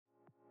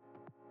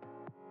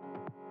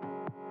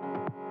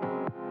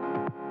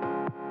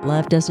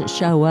Love doesn't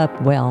show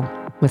up well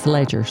with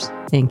ledgers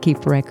and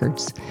keep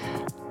records.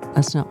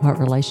 That's not what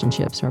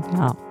relationships are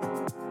about.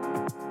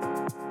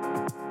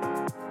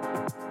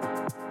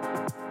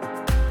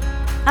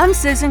 I'm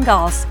Susan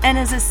Goss, and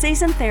as a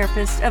seasoned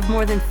therapist of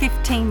more than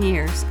 15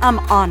 years, I'm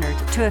honored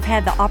to have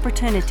had the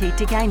opportunity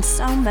to gain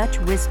so much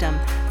wisdom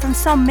from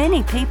so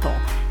many people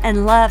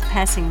and love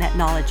passing that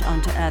knowledge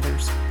on to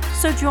others.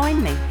 So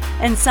join me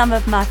and some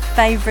of my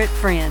favorite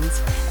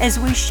friends as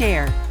we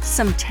share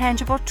some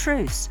tangible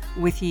truths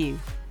with you.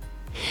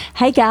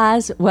 Hey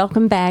guys,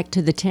 welcome back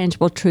to the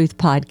Tangible Truth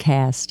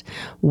Podcast.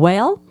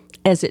 Well,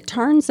 as it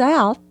turns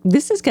out,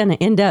 this is going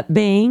to end up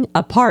being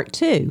a part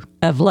 2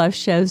 of Love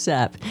Shows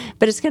Up,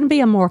 but it's going to be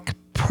a more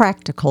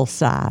practical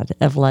side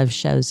of Love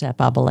Shows Up,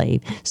 I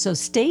believe. So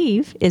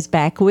Steve is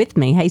back with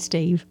me. Hey,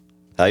 Steve.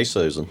 Hey,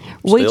 Susan.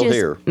 Still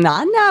here.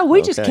 I know.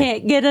 We just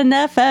can't get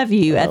enough of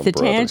you at the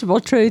brother. Tangible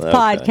Truth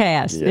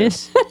Podcast.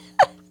 Yes.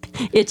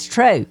 It's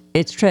true.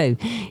 It's true.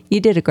 You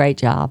did a great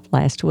job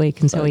last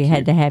week, and so we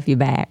had to have you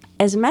back.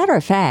 As a matter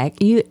of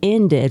fact, you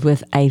ended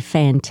with a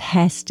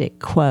fantastic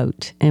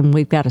quote, and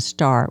we've got to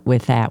start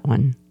with that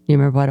one. You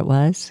remember what it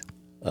was?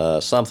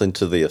 Something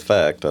to the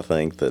effect, I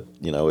think, that,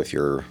 if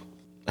you're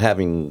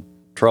having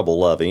trouble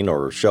loving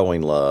or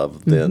showing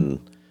love, then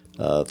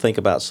think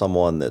about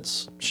someone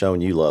that's shown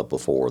you love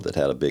before that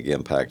had a big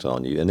impact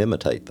on you and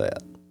imitate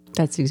that.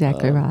 That's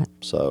exactly right.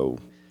 So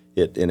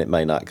it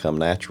may not come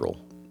natural,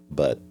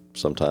 but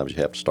sometimes you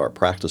have to start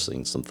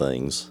practicing some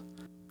things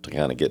to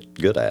kind of get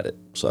good at it.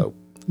 So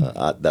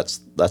that's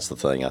the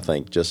thing. I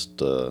think just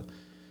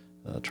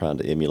trying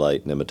to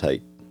emulate and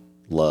imitate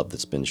love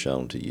that's been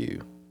shown to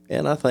you.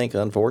 And I think,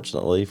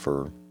 unfortunately,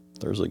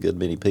 there's a good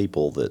many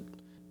people that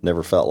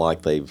never felt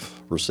like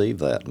they've received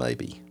that,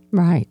 maybe.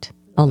 Right.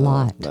 A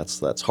lot.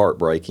 That's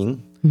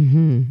heartbreaking,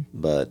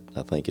 but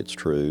I think it's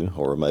true.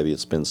 Or maybe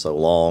it's been so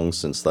long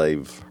since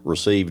they've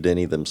received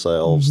any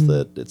themselves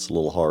that it's a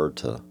little hard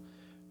to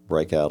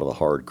break out of a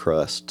hard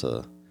crust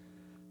to,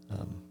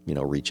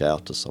 reach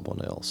out to someone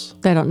else.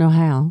 They don't know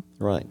how.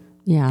 Right.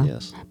 Yeah.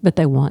 Yes. But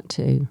they want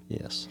to.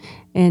 Yes.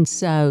 And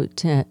so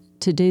to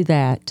do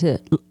that, to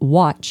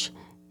watch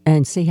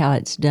and see how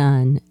it's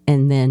done,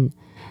 and then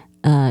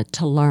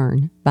to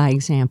learn by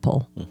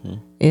example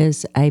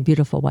is a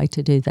beautiful way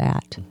to do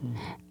that.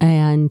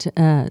 And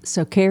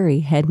so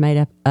Carrie had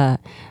made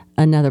up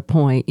another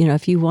point.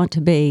 If you want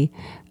to be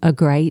a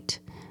great,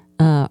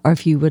 or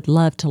if you would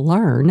love to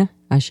learn,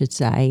 I should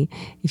say,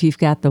 if you've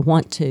got the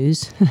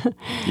want-tos,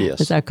 Yes.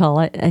 as I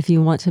call it, if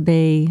you want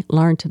to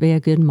learn to be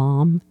a good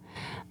mom,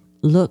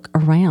 look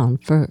around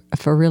for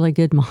really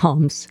good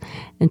moms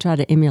and try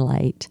to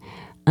emulate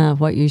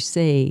what you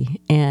see.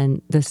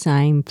 And the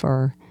same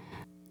for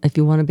if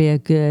you want to be a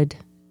good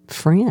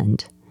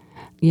friend,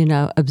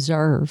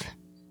 observe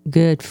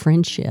good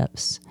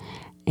friendships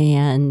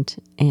and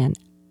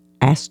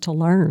ask to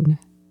learn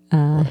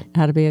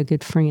how to be a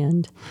good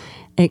friend,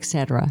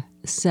 etc.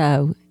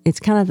 So it's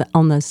kind of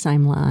on the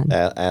same line.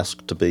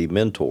 Ask to be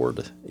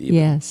mentored.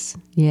 Even.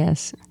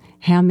 Yes.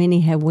 How many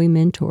have we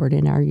mentored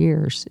in our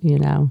years,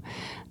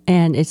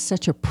 And it's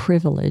such a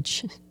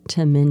privilege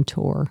to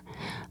mentor.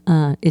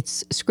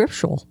 It's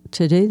scriptural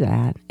to do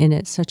that, and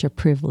it's such a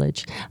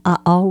privilege. I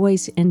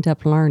always end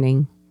up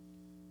learning.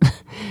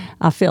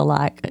 I feel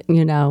like,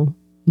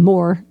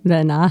 more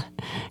than I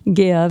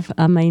give.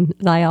 I mean,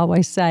 they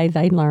always say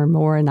they learn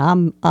more, and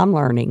I'm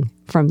learning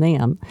from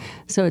them.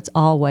 So it's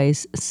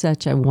always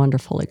such a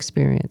wonderful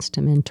experience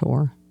to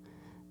mentor.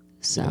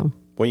 So,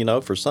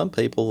 Well, for some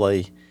people,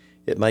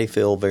 it may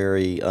feel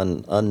very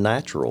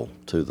unnatural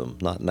to them,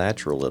 not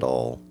natural at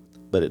all.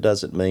 But it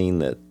doesn't mean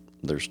that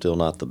there's still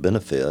not the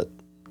benefit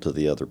to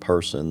the other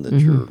person that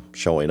you're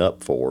showing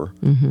up for.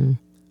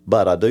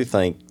 But I do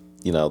think,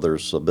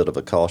 there's a bit of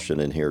a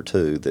caution in here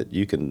too, that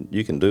you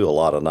can do a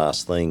lot of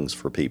nice things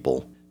for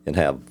people and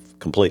have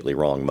completely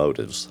wrong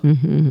motives.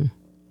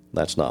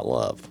 That's not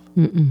love.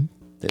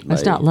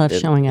 That's not love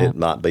showing up. It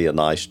might be a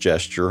nice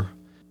gesture,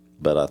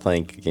 but I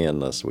think,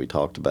 again, as we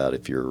talked about,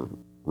 if you're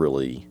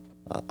really,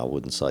 I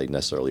wouldn't say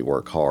necessarily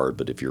work hard,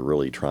 but if you're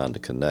really trying to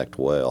connect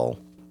well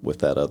with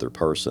that other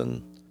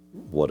person,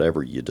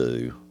 whatever you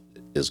do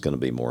is going to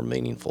be more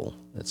meaningful.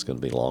 It's going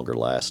to be longer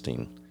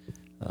lasting.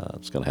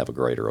 It's going to have a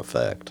greater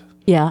effect.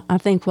 Yeah, I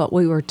think what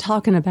we were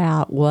talking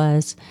about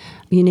was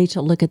you need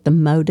to look at the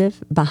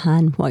motive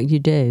behind what you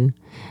do,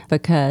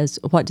 because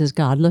what does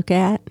God look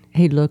at?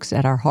 He looks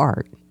at our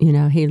heart.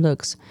 He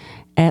looks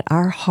at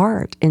our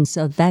heart. And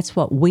so that's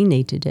what we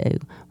need to do.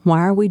 Why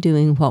are we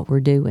doing what we're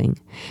doing?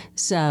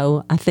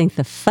 So I think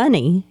the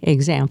funny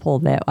example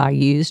that I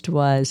used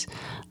was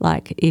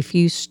like if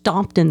you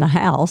stomped in the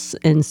house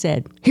and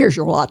said, "Here's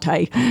your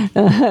latte,"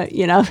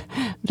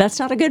 that's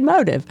not a good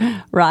motive,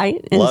 right?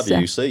 Love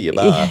you, see you,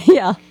 bye.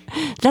 Yeah,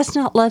 that's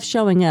not love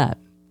showing up.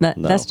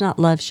 That's not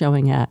love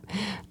showing up.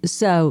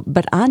 So,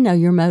 but I know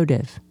your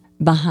motive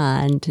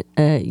behind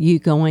you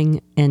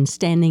going and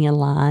standing in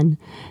line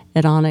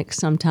at Onyx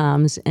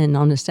sometimes and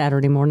on a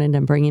Saturday morning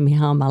and bringing me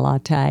home my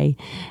latte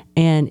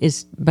And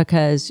it's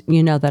because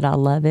you know that I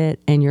love it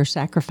and you're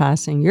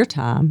sacrificing your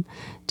time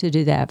to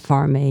do that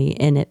for me.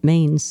 And it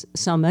means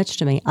so much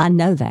to me. I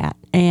know that.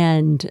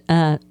 And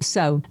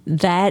so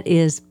that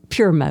is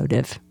pure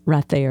motive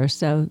right there.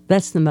 So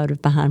that's the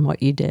motive behind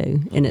what you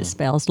do. And it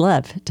spells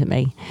love to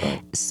me.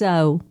 Right.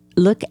 So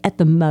look at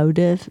the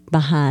motive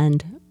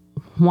behind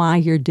why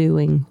you're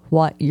doing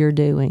what you're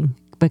doing,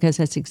 because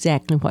that's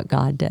exactly what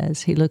God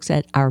does. He looks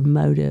at our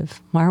motive.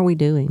 Why are we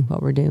doing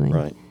what we're doing?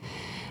 Right.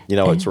 You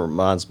know, it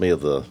reminds me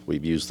of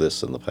we've used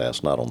this in the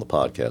past, not on the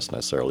podcast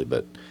necessarily,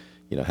 but,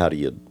 you know, how do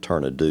you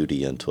turn a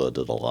duty into a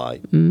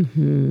delight?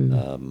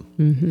 Mm-hmm.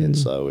 And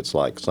so it's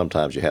like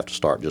sometimes you have to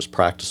start just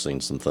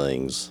practicing some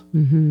things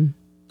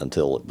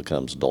until it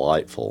becomes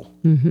delightful.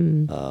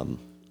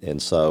 And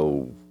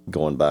so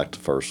going back to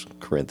 1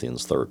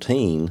 Corinthians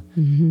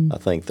 13, I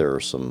think there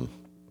are some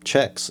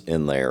checks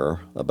in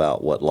there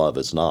about what love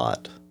is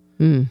not.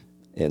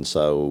 And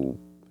so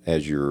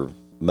as you're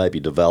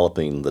maybe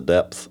developing the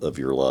depth of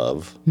your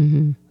love,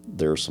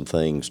 there are some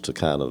things to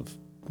kind of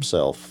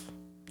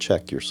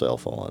self-check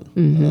yourself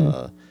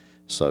on.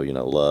 So, you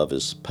know, love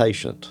is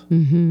patient.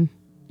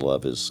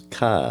 Love is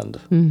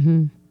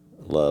kind.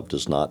 Love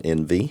does not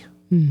envy.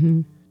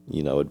 You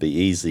know, it'd be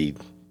easy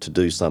to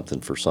do something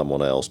for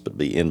someone else but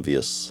be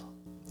envious,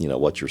 you know,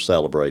 what you're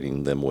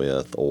celebrating them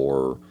with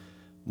or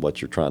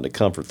what you're trying to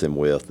comfort them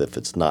with. If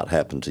it's not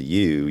happened to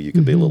you, you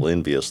could be a little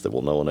envious that,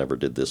 well, no one ever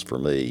did this for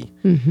me.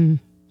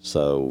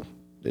 So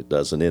it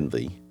doesn't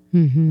envy.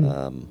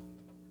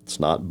 It's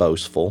not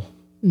boastful.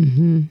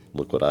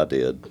 Look what I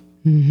did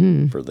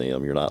for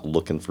them. You're not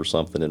looking for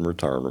something in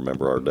return.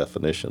 Remember our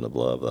definition of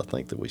love, I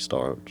think, that we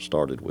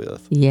started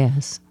with.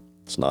 Yes.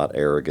 It's not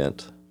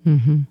arrogant.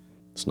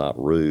 It's not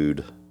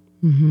rude.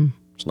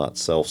 It's not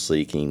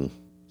self-seeking.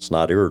 It's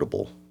not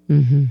irritable.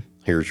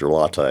 Here's your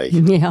latte.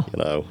 Yeah.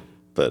 You know.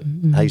 But,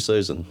 hey,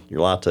 Susan,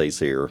 your latte's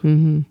here.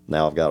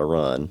 Now I've got to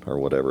run, or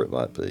whatever it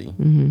might be.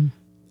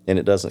 And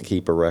it doesn't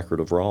keep a record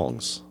of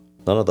wrongs.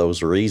 None of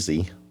those are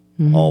easy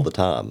all the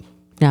time.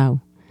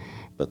 No.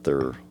 But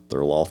they're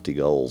lofty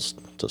goals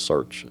to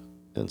search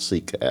and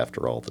seek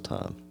after all the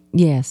time.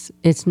 Yes.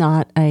 It's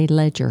not a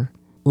ledger.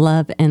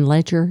 Love and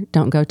ledger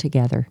don't go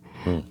together.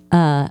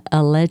 A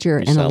ledger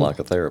You and sound like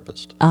a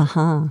therapist.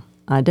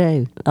 I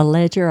do. A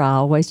ledger, I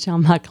always tell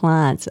my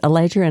clients, a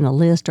ledger and a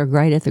list are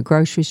great at the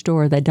grocery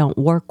store. They don't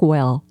work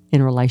well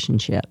in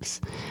relationships.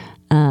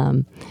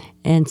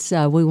 And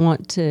so we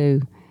want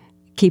to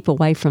keep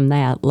away from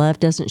that. Love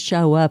doesn't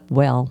show up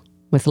well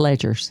with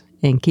ledgers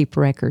and keep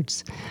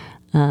records.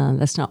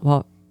 That's not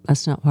what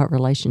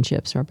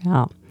relationships are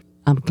about.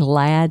 I'm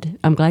glad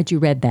you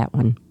read that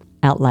one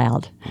out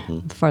loud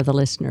for the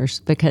listeners,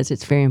 because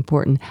it's very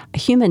important.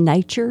 Human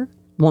nature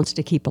wants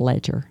to keep a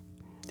ledger.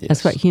 Yes.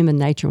 That's what human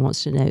nature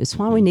wants to do. It's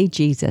why we need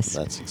Jesus.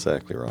 That's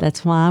exactly right.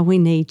 That's why we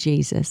need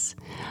Jesus,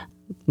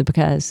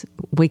 because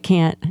we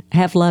can't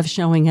have love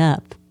showing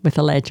up with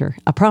a ledger.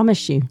 I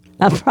promise you.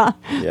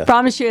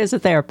 Promise you as a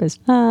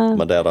therapist.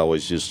 My dad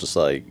always used to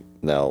say,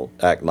 now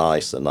act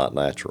nice and not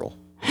natural.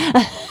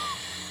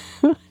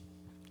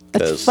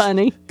 That's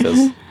funny.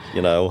 Because,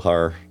 you know,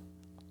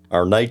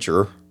 our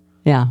nature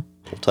Yeah.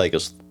 will take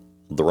us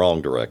the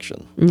wrong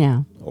direction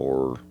Yeah.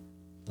 or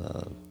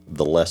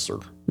the lesser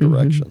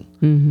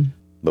direction.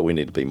 But we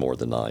need to be more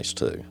than nice,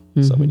 too.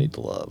 So we need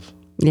to love.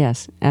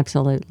 Yes,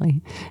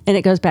 absolutely. And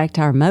it goes back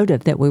to our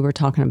motive that we were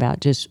talking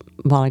about just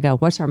a while ago.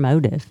 What's our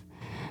motive?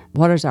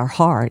 What is our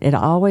heart? It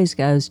always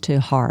goes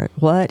to heart.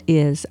 What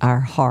is our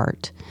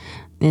heart?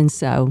 And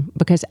so,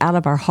 because out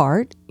of our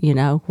heart, you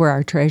know, where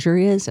our treasure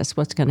is, that's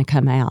what's going to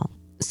come out.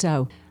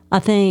 So I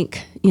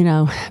think, you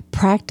know,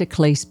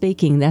 practically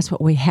speaking, that's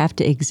what we have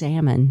to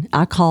examine.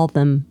 I call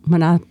them,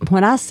 when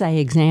I say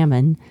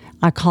examine,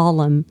 I call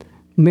them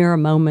mirror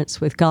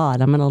moments with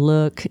God. I'm going to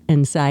look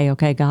and say,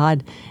 okay,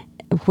 God,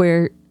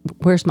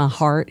 where's my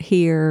heart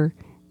here?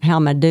 How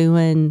am I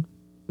doing?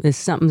 Is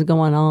something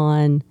going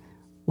on?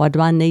 What do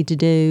I need to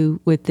do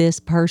with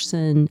this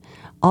person?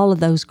 All of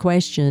those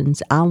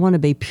questions. I want to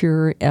be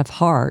pure of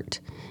heart,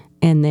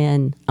 and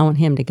then I want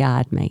Him to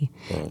guide me.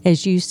 Right.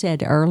 As you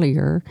said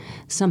earlier,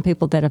 some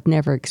people that have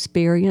never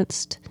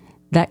experienced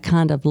that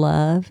kind of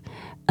love,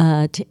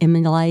 to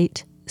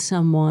emulate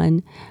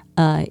someone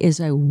is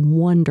a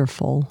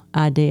wonderful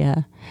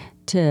idea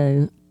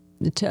to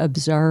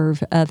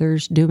observe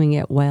others doing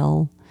it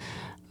well.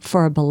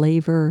 For a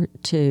believer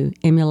to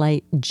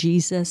emulate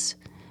Jesus,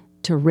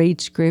 to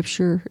read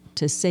Scripture,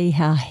 to see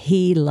how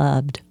He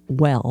loved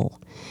well,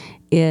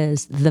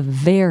 is the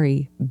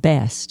very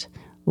best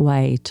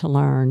way to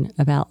learn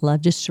about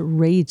love, just to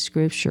read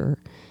Scripture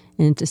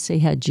and to see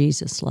how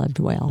Jesus loved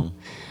well.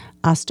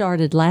 I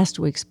started last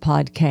week's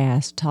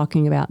podcast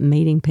talking about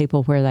meeting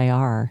people where they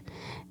are.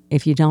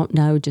 If you don't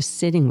know, just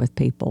sitting with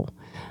people,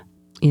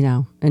 you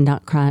know, and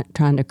not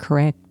trying to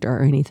correct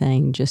or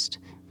anything, just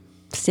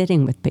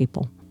sitting with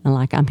people and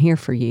like, I'm here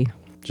for you.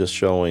 Just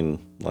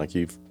showing, like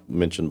you've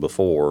mentioned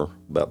before,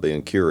 about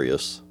being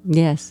curious.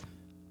 Yes.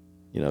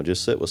 You know,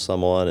 just sit with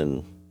someone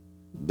and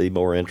be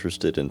more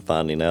interested in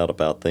finding out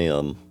about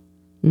them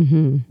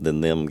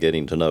than them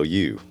getting to know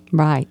you.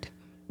 Right.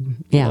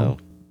 Yeah. You know,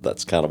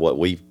 that's kind of what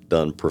we've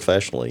done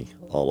professionally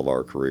all of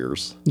our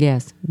careers.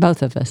 Yes,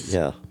 both of us.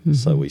 Yeah.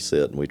 So we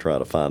sit and we try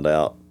to find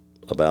out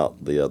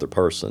about the other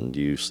person,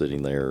 you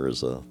sitting there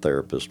as a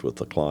therapist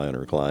with a client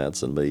or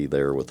clients and me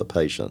there with a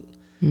patient.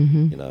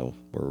 You know,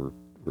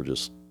 we're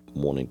just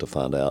wanting to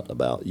find out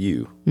about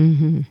you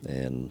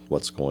and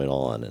what's going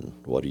on and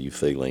what are you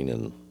feeling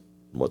and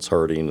what's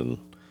hurting and,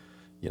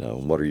 you know,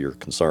 what are your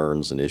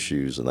concerns and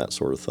issues and that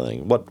sort of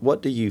thing.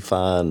 What do you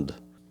find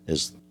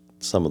is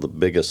some of the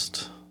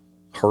biggest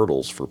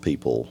hurdles for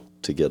people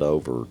to get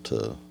over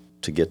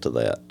to get to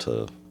that,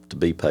 to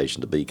be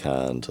patient, to be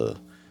kind, to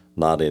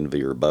not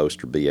envy or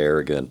boast or be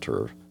arrogant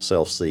or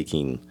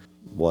self-seeking?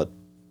 What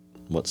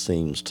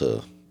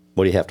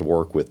do you have to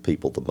work with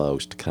people the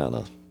most to kind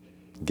of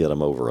get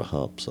them over a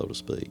hump, so to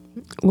speak?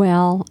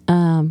 Well,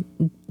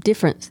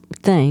 different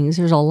things.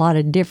 There's a lot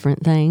of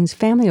different things.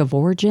 Family of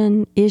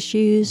origin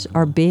issues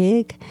are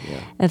big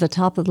at the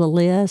top of the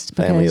list.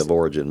 Family of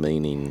origin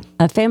meaning?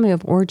 A family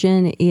of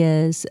origin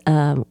is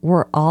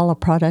we're all a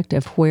product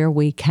of where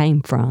we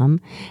came from.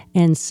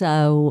 And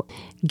so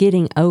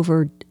getting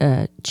over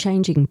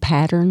changing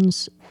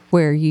patterns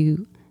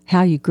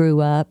how you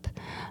grew up.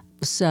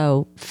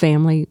 So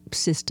family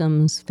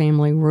systems,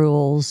 family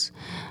rules,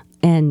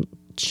 and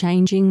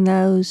changing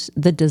those,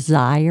 the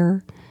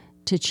desire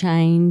to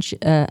change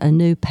a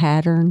new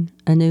pattern,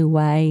 a new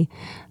way.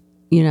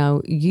 You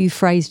know, you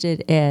phrased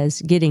it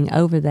as getting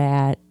over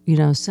that, you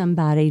know,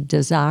 somebody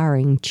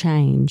desiring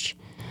change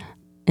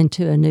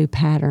into a new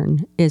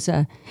pattern it's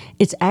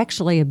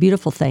actually a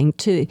beautiful thing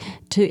to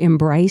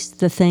embrace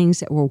the things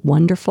that were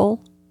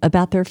wonderful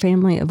about their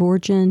family of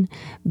origin,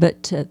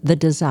 but the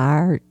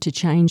desire to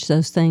change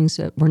those things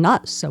that were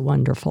not so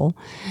wonderful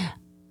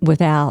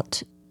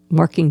without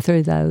working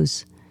through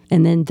those.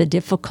 And then the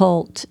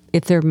difficult,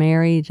 if they're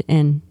married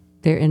and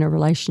they're in a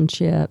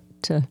relationship,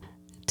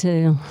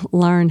 to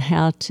learn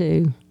how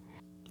to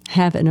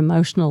have an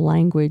emotional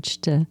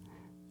language to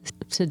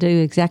do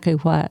exactly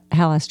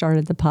how I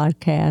started the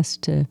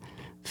podcast, to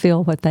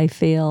feel what they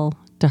feel,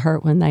 to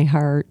hurt when they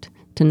hurt,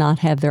 to not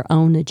have their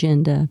own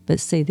agenda, but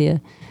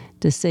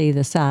to see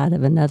the side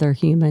of another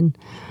human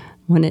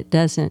when it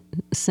doesn't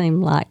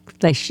seem like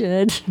they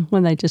should,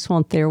 when they just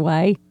want their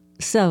way.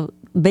 So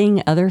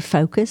being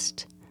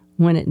other-focused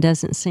when it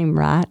doesn't seem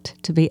right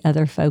to be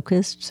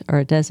other-focused or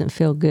it doesn't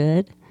feel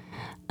good,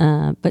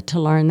 but to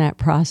learn that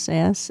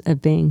process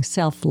of being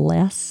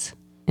selfless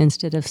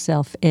instead of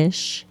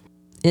selfish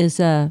is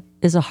a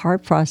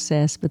hard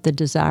process, but the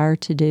desire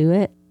to do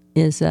it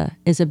is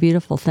a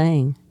beautiful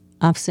thing.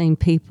 I've seen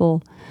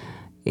people,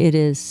 it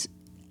is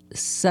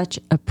such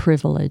a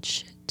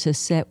privilege to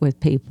sit with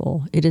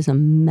people. It is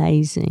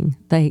amazing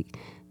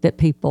that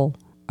people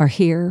are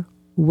here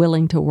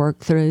willing to work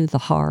through the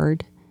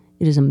hard.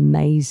 It is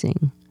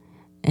amazing,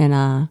 and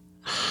I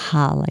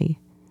highly,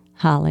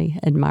 highly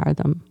admire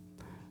them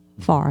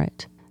for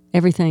it.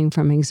 Everything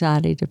from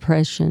anxiety,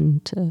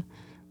 depression, to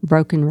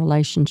broken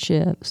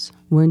relationships,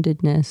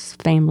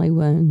 woundedness, family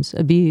wounds,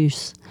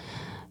 abuse,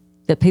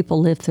 that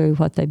people live through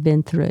what they've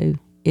been through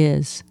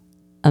is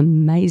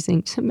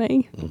amazing to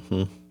me.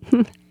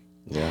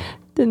 Yeah.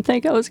 Didn't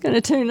think I was going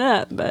to tune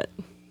up, but...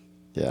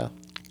 Yeah.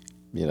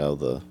 You know,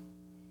 the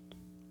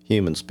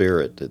human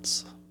spirit,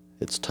 it's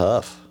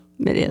tough.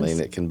 It is. I mean,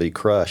 it can be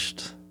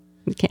crushed.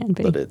 It can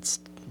be. But it's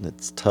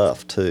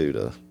tough, too,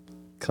 to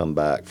come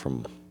back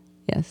from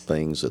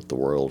things that the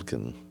world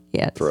can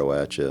throw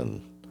at you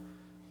and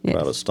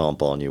try to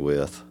stomp on you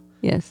with.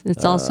 Yes,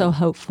 it's also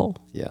hopeful.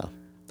 Yeah.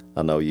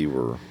 I know you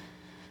were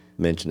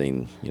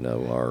mentioning, you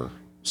know, our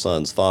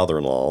son's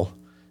father-in-law,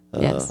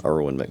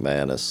 Erwin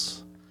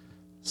McManus,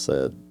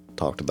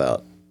 talked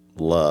about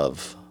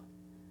love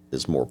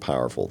is more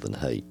powerful than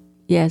hate.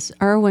 Yes,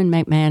 Erwin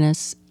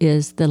McManus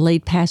is the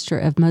lead pastor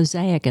of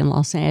Mosaic in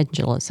Los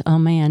Angeles. Oh,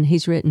 man,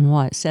 he's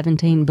written,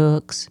 17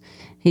 books?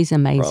 He's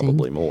amazing.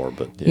 Probably more,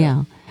 but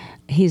yeah.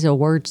 He's a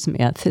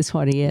wordsmith is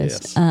what he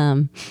is.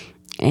 Yes.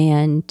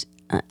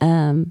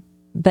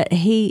 But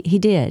he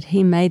did.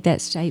 He made that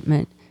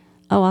statement.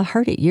 Oh, I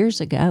heard it years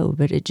ago,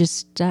 but it just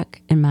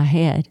stuck in my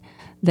head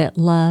that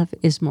love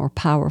is more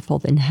powerful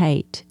than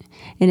hate.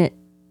 And it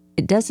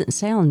doesn't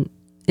sound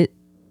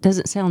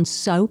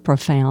so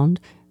profound,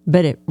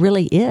 but it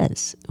really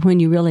is when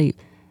you really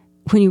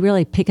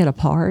pick it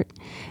apart,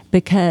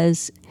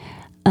 because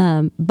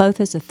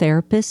both as a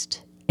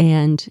therapist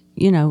and,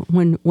 you know,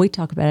 when we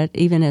talk about it,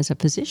 even as a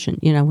physician,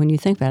 you know, when you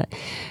think about it,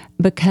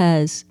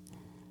 because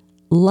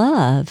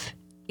love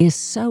is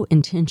so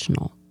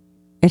intentional.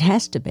 It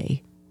has to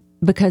be,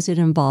 because it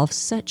involves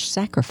such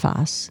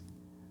sacrifice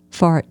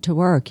for it to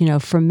work. You know,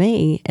 for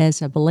me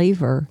as a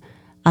believer,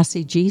 I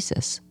see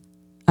Jesus.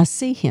 I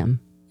see him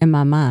in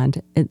my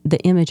mind, the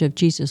image of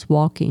Jesus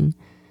walking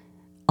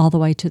all the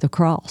way to the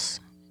cross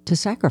to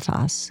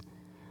sacrifice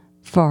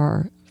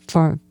for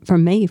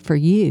me, for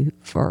you,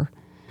 for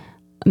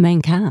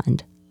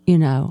mankind. You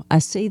know, I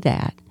see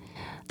that.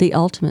 The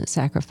ultimate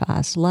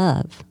sacrifice,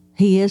 love.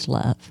 He is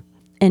love.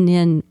 And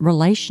in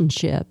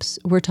relationships,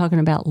 we're talking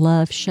about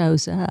love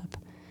shows up.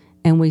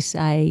 And we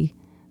say,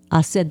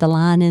 I said the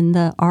line in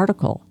the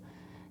article,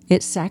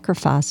 it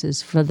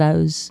sacrifices for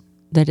those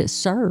that it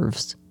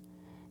serves.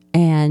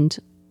 And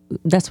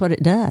that's what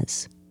it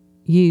does.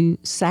 You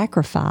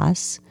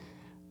sacrifice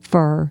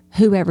for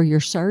whoever you're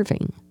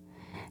serving.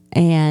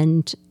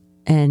 And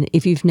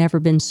if you've never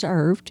been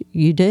served,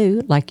 you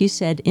do, like you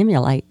said,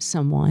 emulate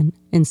someone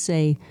and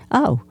say,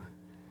 oh,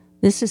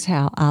 this is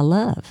how I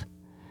love.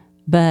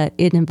 But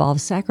it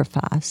involves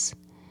sacrifice.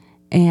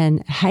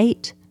 And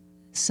hate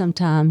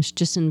sometimes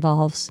just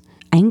involves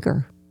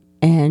anger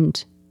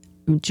and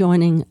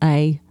joining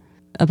a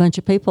bunch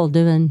of people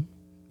doing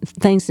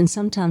things, and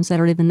sometimes they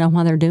don't even know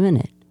why they're doing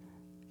it.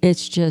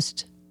 It's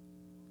just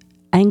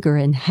anger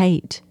and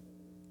hate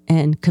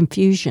and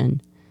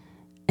confusion.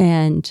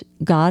 And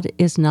God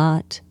is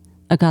not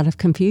a God of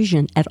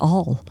confusion at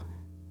all.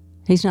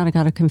 He's not a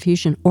God of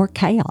confusion or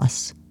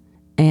chaos.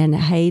 And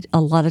hate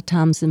a lot of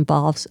times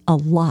involves a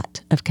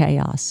lot of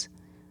chaos.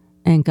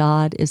 And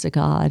God is a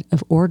God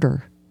of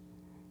order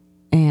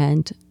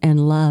and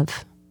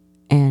love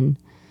and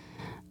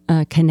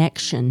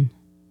connection.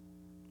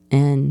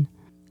 And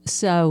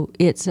so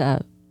it's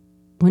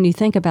when you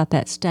think about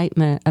that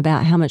statement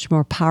about how much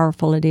more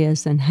powerful it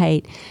is than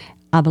hate,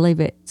 I believe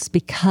it's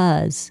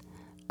because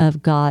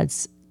of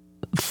God's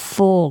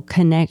full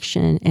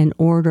connection and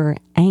order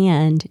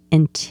and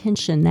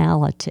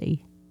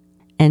intentionality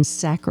and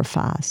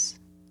sacrifice.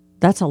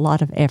 That's a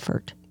lot of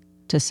effort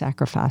to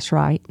sacrifice,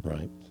 right?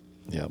 Right.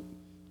 Yep.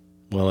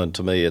 Well, and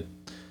to me,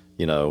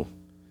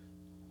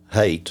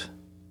 hate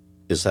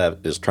is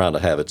trying to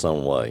have its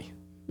own way.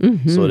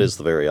 Mm-hmm. So it is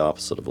the very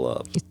opposite of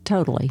love.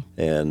 Totally.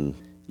 And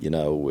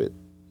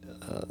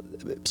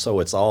so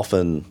it's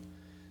often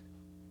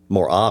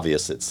more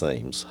obvious. It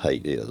seems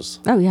hate is.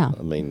 Oh yeah.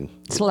 I mean,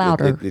 it's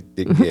louder.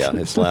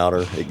 It's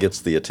louder. It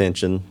gets the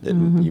attention.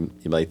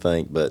 You may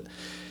think, but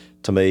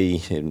to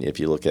me, and if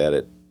you look at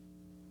it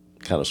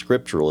kind of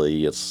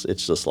scripturally, it's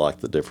just like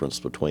the difference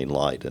between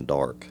light and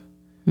dark.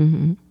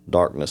 Mm-hmm.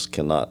 Darkness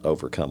cannot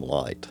overcome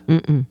light.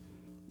 Mm-mm.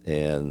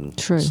 And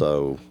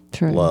so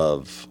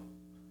love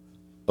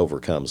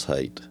overcomes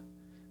hate.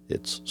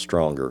 It's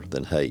stronger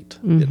than hate.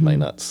 Mm-hmm. It may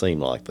not seem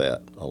like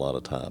that a lot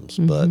of times,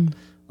 but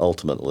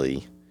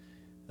ultimately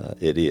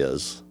it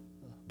is,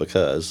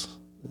 because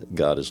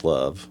God is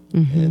love,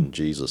 and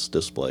Jesus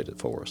displayed it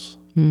for us.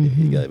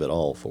 He gave it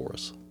all for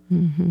us.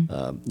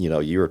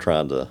 You were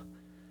trying to,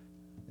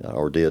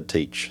 or did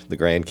teach the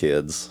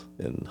grandkids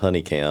in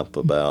honey camp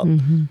about,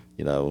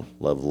 love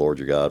the Lord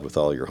your God with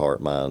all your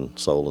heart, mind,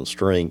 soul, and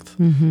strength.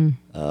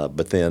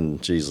 But then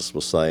Jesus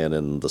was saying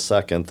in the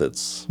second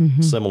that's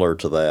similar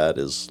to that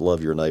is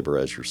love your neighbor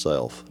as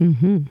yourself.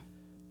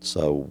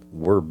 So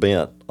we're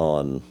bent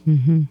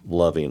on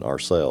loving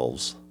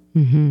ourselves.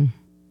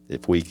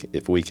 If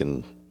we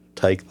can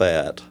take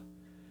that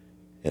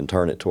and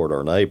turn it toward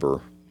our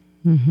neighbor,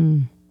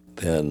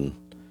 then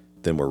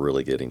we're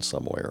really getting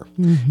somewhere.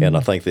 And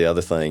I think the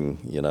other thing,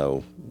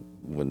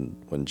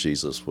 when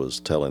Jesus was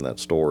telling that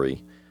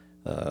story,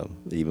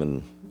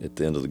 even at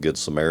the end of the Good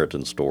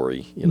Samaritan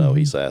story,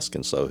 he's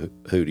asking, so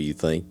who do you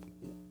think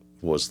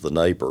was the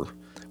neighbor?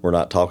 We're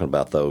not talking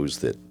about those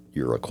that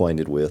you're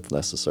acquainted with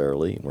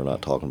necessarily. We're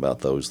not talking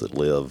about those that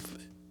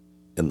live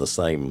in the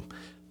same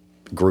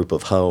group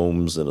of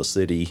homes in a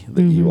city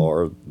that you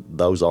are.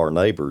 Those are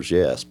neighbors,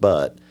 yes,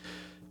 but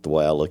the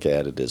way I look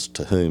at it is,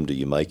 to whom do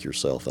you make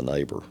yourself a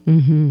neighbor?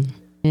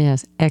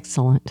 Yes,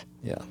 excellent.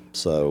 Yeah,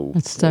 so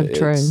that's so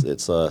true.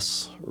 It's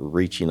us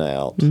reaching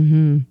out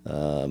and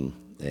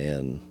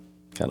kind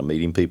of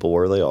meeting people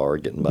where they are,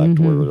 getting back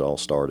to where it all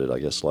started, I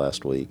guess,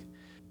 last week.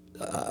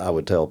 I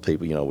would tell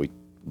people, the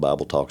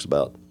Bible talks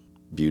about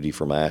beauty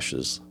from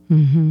ashes.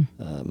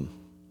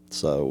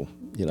 So,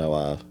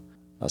 I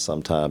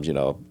sometimes,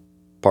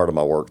 part of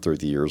my work through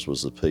the years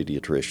was a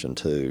pediatrician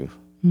too.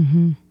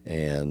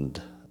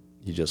 And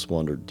you just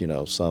wondered,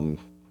 some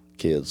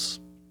kids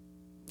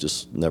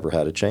just never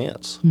had a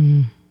chance.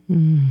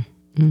 The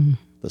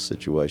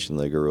situation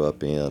they grew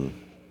up in,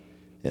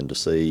 and to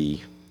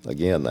see,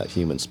 again, that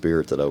human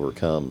spirit that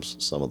overcomes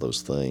some of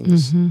those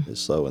things is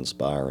so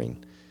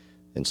inspiring.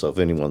 And so if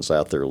anyone's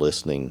out there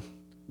listening,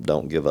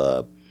 don't give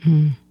up.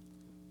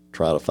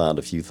 Try to find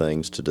a few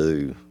things to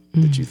do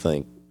that you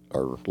think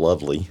are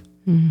lovely,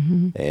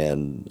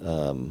 and,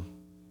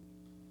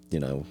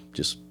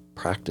 just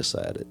practice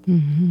at it.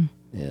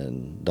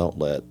 And don't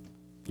let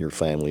your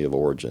family of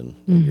origin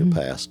and your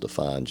past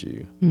define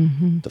you.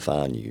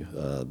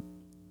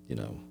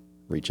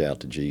 Reach out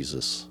to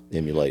Jesus,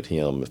 emulate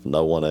him if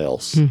no one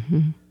else.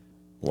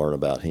 Learn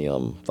about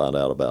him, find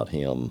out about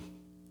him,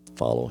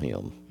 follow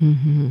him.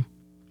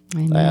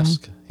 Amen.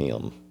 Ask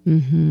him.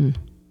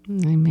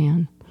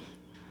 Amen.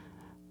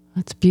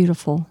 That's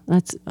beautiful.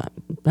 That's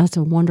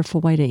a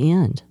wonderful way to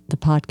end the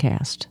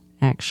podcast,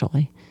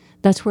 actually.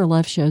 That's where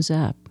love shows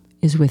up,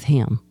 is with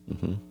him.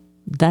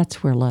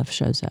 That's where love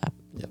shows up.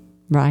 Yep.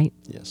 Right?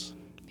 Yes.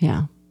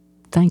 Yeah.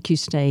 Thank you,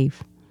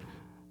 Steve.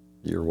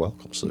 You're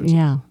welcome, Susan.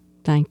 Yeah.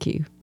 Thank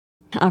you.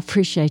 I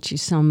appreciate you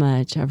so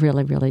much. I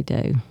really, really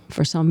do,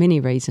 for so many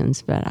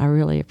reasons, but I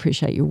really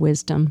appreciate your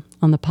wisdom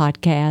on the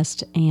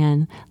podcast.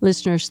 And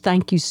listeners,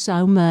 thank you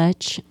so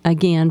much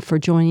again for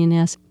joining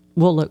us.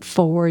 We'll look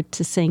forward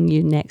to seeing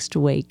you next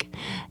week.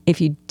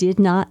 If you did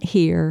not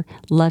hear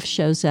Love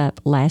Shows Up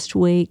last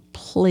week,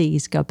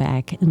 please go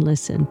back and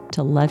listen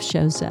to Love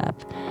Shows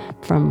Up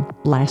from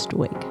last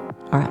week.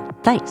 All right.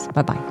 Thanks.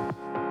 Bye-bye.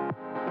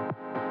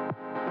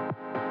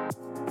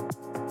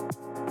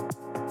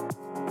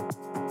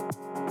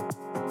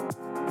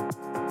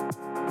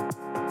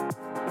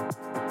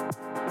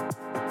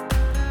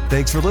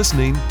 Thanks for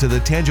listening to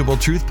the Tangible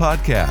Truth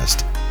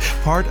Podcast,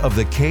 part of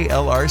the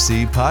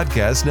KLRC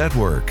Podcast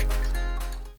Network.